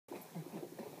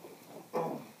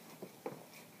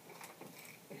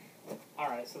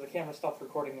Alright, so the camera stopped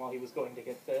recording while he was going to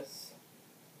get this.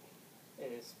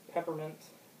 It is peppermint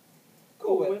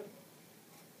Cool Whip.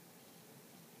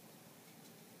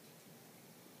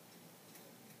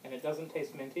 And it doesn't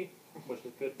taste minty, which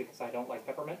is good because I don't like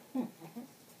peppermint.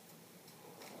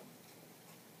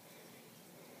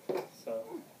 So,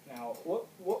 now, what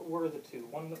were the two?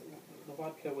 One, the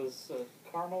vodka was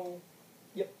caramel?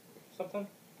 Yep. Something?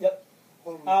 Yep.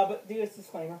 But do this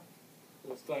disclaimer.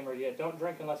 Disclaimer, yeah, don't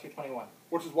drink unless you're 21.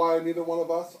 Which is why neither one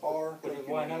of us are. Which is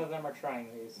why none of them are trying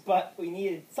these. But we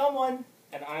needed someone.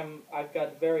 And I've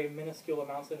got very minuscule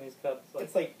amounts in these cups. Like,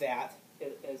 It's like that.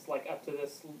 It's like up to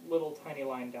this little tiny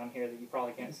line down here that you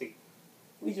probably can't see.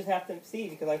 We just have to see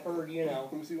because I've heard, you know.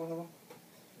 Can we see one of them?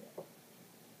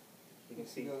 You can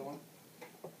see. The other one?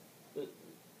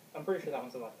 I'm pretty sure that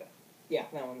one's a vodka. Yeah,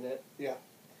 that one's it. Yeah.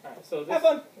 Alright, so Have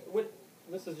fun.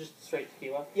 This is just straight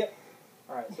tequila. Yep.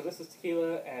 Alright, so this is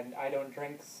tequila, and I don't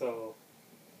drink, so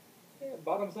yeah,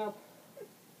 bottoms up.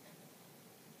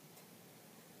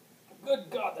 Good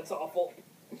God, that's awful.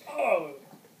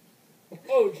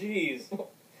 Oh, jeez.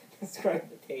 Describe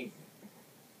the taste.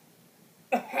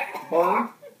 Burn?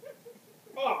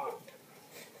 Ah.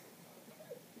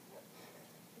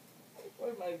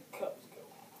 Where'd my cups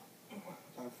go?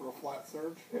 Time for a flat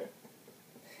surge.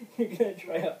 You're gonna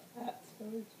try a fat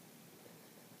surge?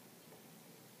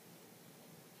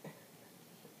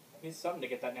 Need something to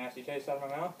get that nasty taste out of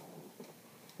my mouth.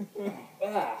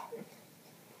 Ah.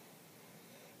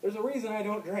 There's a reason I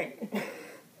don't drink.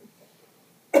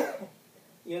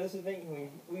 Yeah, this is the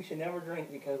thing. We should never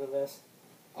drink because of this.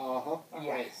 Uh-huh.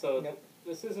 Alright, so Nope.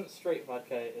 this isn't straight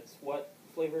vodka. It's what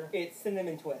flavor? It's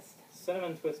cinnamon twist.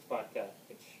 Cinnamon Twist vodka,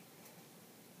 which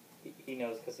he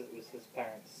knows because it was his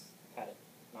parents had it,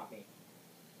 not me.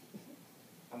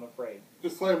 I'm afraid.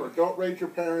 Disclaimer, don't raid your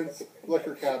parents'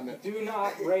 liquor cabinet. Do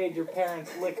not raid your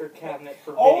parents' liquor cabinet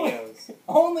for Oh. videos.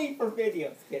 Only for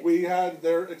videos, kids. We had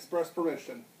their express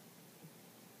permission.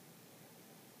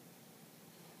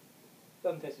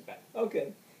 Doesn't taste as bad. Oh,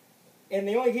 good. And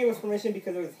they only gave us permission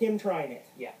because it was him trying it.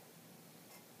 Yeah.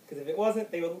 Because if it wasn't,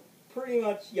 they would pretty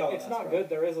much yell at us. It's not right? good.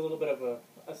 There is a little bit of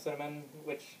a cinnamon,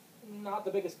 which not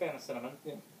the biggest fan of cinnamon.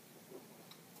 Yeah.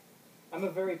 I'm a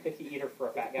very picky eater for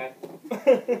a fat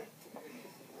guy.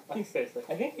 Like, seriously.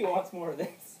 I think he wants more of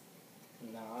this.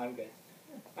 No, I'm good.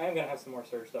 I am going to have some more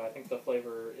surge, though. I think the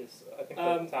flavor is... I think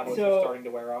the tablets so- are starting to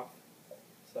wear off.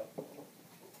 So,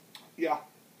 Yeah.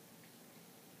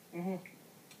 Mm-hmm.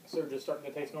 surge is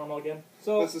starting to taste normal again.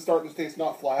 So, This is starting to taste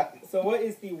not flat. so what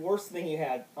is the worst thing you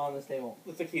had on this table?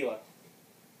 The tequila.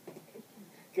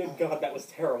 Good God, that was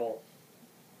terrible.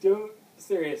 Don't...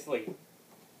 Seriously.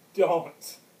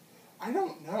 Don't. I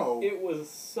don't know. It was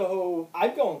so...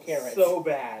 I'd go on carrots. So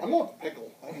bad. I'm going with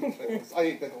pickle. I hate pickles. I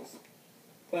hate pickles.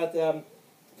 But,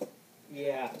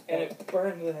 yeah. And it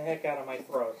burned the heck out of my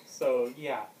throat. So,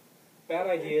 yeah. Bad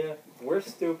idea. We're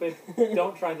stupid.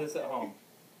 Don't try this at home.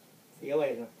 See you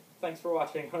later. Thanks for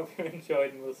watching. Hope you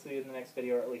enjoyed, and we'll see you in the next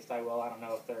video, or at least I will. I don't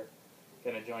know if they're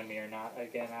going to join me or not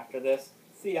again after this.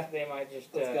 See ya. They might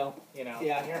just, Let's go. you know, See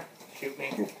ya here. shoot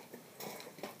me.